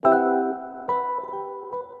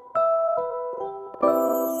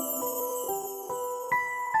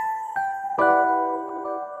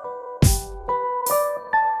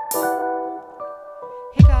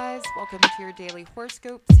daily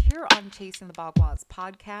horoscopes here on Chasing the Bagwas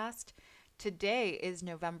podcast. Today is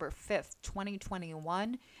November 5th,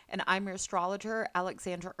 2021, and I'm your astrologer,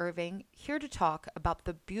 Alexandra Irving, here to talk about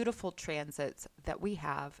the beautiful transits that we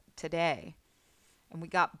have today. And we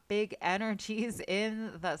got big energies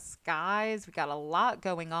in the skies. We got a lot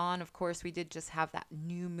going on. Of course, we did just have that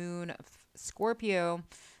new moon of Scorpio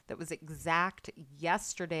that was exact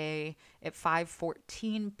yesterday at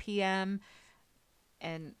 5:14 p.m.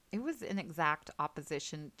 and it was in exact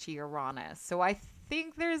opposition to Uranus. So I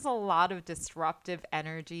think there's a lot of disruptive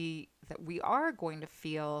energy that we are going to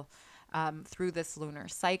feel through this lunar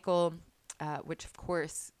cycle, which of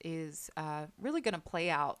course is really going to play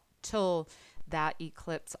out till that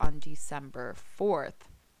eclipse on December 4th.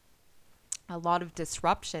 A lot of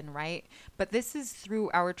disruption, right? But this is through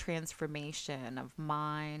our transformation of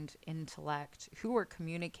mind, intellect, who we're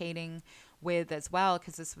communicating with as well,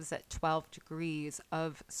 because this was at 12 degrees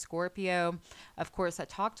of Scorpio. Of course, I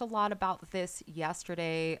talked a lot about this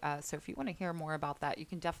yesterday. So if you want to hear more about that, you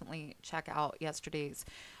can definitely check out yesterday's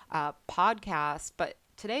podcast. But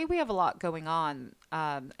today we have a lot going on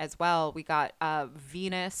as well. We got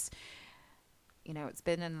Venus. You know, it's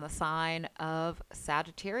been in the sign of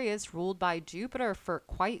Sagittarius, ruled by Jupiter for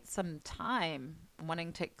quite some time,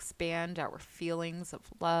 wanting to expand our feelings of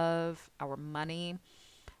love, our money,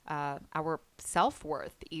 our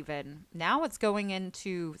self-worth even. Now it's going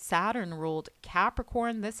into Saturn ruled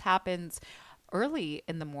Capricorn. This happens early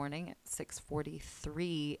in the morning at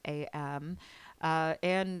 6:43 a.m.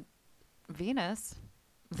 And Venus,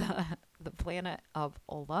 the planet of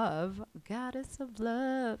love, goddess of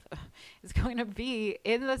love, is going to be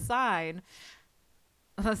in the sign,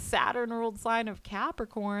 the Saturn ruled sign of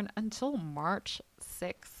Capricorn, until March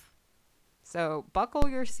 6th. So buckle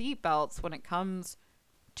your seatbelts when it comes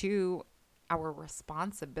to our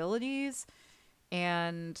responsibilities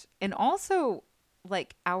and also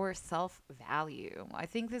like our self-value. I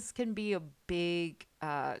think this can be a big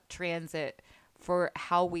transit for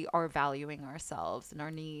how we are valuing ourselves and our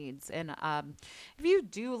needs. And if you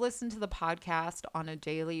do listen to the podcast on a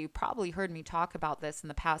daily, you probably heard me talk about this in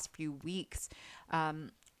the past few weeks.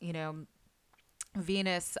 You know,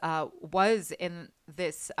 Venus was in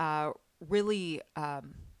this really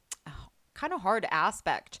kind of hard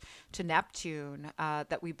aspect to Neptune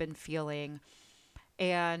that we've been feeling.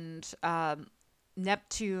 And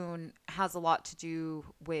Neptune has a lot to do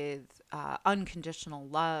with unconditional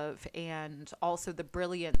love and also the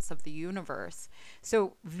brilliance of the universe.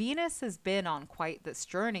 So Venus has been on quite this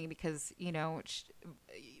journey because, you know,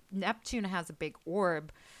 Neptune has a big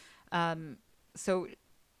orb. So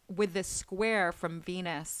with this square from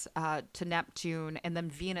Venus to Neptune and then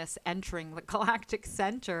Venus entering the galactic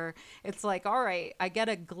center, it's like, all right, I get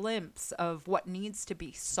a glimpse of what needs to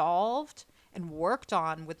be solved and worked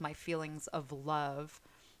on with my feelings of love,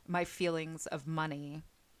 my feelings of money,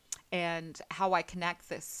 and how I connect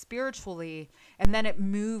this spiritually. And then it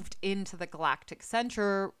moved into the galactic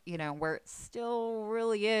center, you know, where it still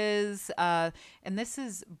really is. And this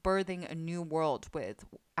is birthing a new world with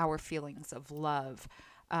our feelings of love.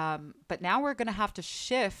 But now we're going to have to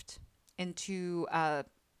shift into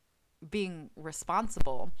being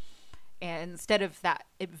responsible. And instead of that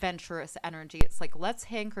adventurous energy, it's like, let's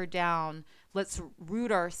hanker down, let's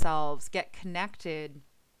root ourselves, get connected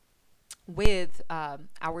with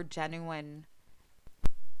our genuine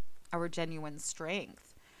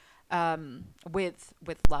strength, with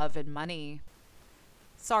love and money.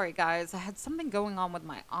 Sorry, guys, I had something going on with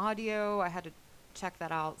my audio. I had to check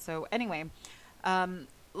that out. So anyway,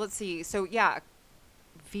 let's see. So yeah,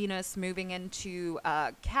 Venus moving into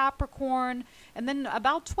Capricorn, and then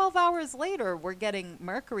about 12 hours later we're getting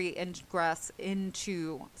Mercury ingress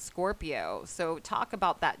into Scorpio. So talk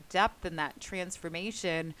about that depth and that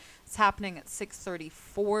transformation. It's happening at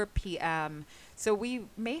 6:34 p.m. So we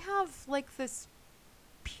may have like this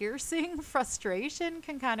piercing frustration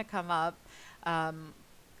can kind of come up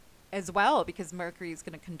as well, because Mercury is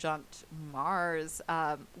going to conjunct Mars.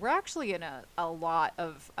 We're actually in a lot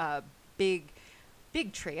of big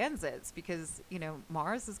transits because, you know,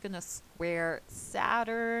 Mars is going to square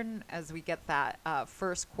Saturn as we get that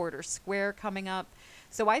first quarter square coming up.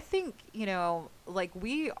 So I think, you know, like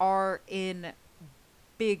we are in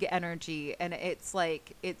big energy, and it's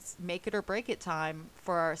like it's make it or break it time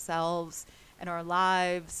for ourselves and our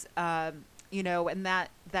lives. You know, and that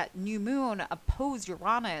new moon opposed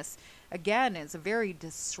Uranus again is a very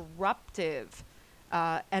disruptive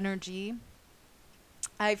energy.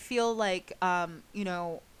 I feel like, you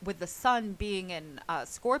know, with the sun being in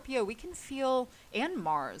Scorpio, we can feel, and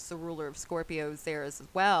Mars, the ruler of Scorpio, is there as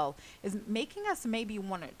well, is making us maybe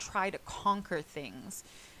want to try to conquer things.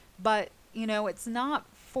 But it's not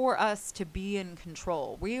for us to be in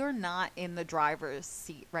control. We are not in the driver's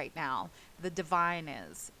seat right now. The divine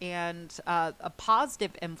is. And a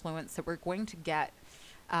positive influence that we're going to get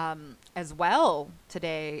as well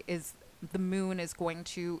today is the moon is going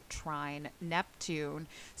to trine Neptune.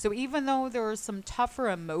 So even though there are some tougher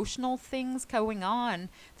emotional things going on,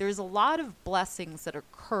 there's a lot of blessings that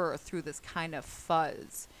occur through this kind of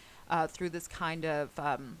fuzz, through this kind of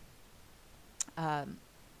um,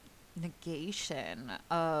 negation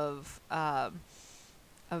of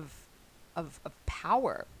of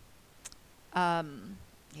power.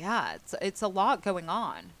 Yeah, it's a lot going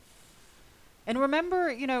on. And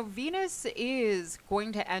remember, Venus is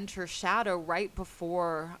going to enter shadow right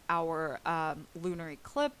before our lunar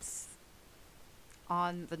eclipse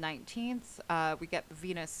on the 19th. We get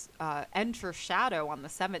Venus enter shadow on the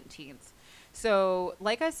 17th. So,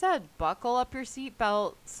 like I said, buckle up your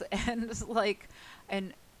seatbelts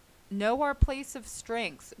and know our place of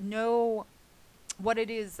strength. Know what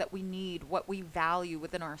it is that we need, what we value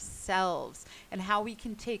within ourselves, and how we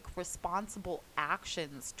can take responsible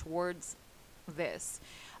actions towards this.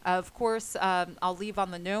 Of course, I'll leave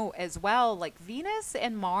on the note as well, like Venus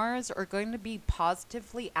and Mars are going to be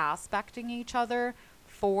positively aspecting each other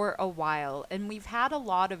for a while. And we've had a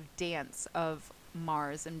lot of dance of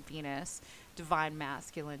Mars and Venus, divine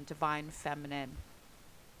masculine, divine feminine,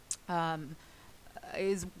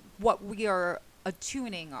 is what we are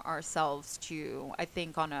attuning ourselves to, I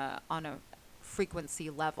think, on a frequency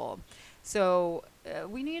level. So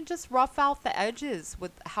we need to just rough out the edges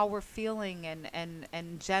with how we're feeling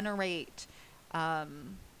and generate.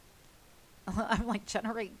 I'm like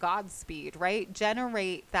generate Godspeed, right?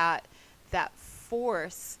 Generate that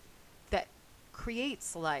force that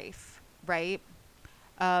creates life, right?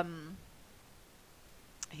 Um,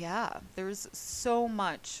 yeah, there's so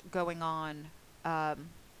much going on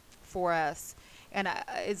for us, and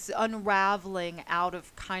it's unraveling out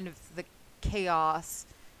of kind of the chaos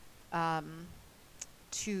um,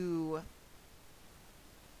 to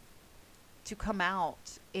come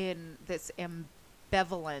out in this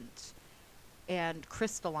ambivalent and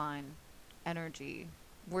crystalline energy.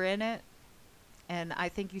 We're in it, and I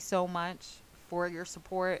thank you so much for your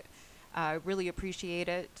support. I really appreciate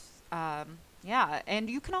it. Yeah, and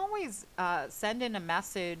you can always send in a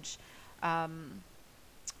message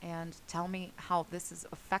and tell me how this is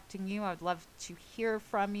affecting you. I would love to hear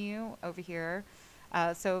from you over here.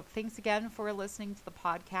 So thanks again for listening to the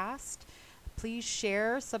podcast. Please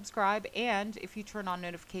share, subscribe, and if you turn on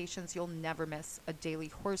notifications, you'll never miss a daily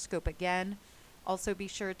horoscope again. Also, be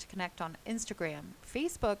sure to connect on Instagram,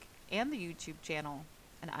 Facebook, and the YouTube channel,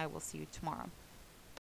 and I will see you tomorrow.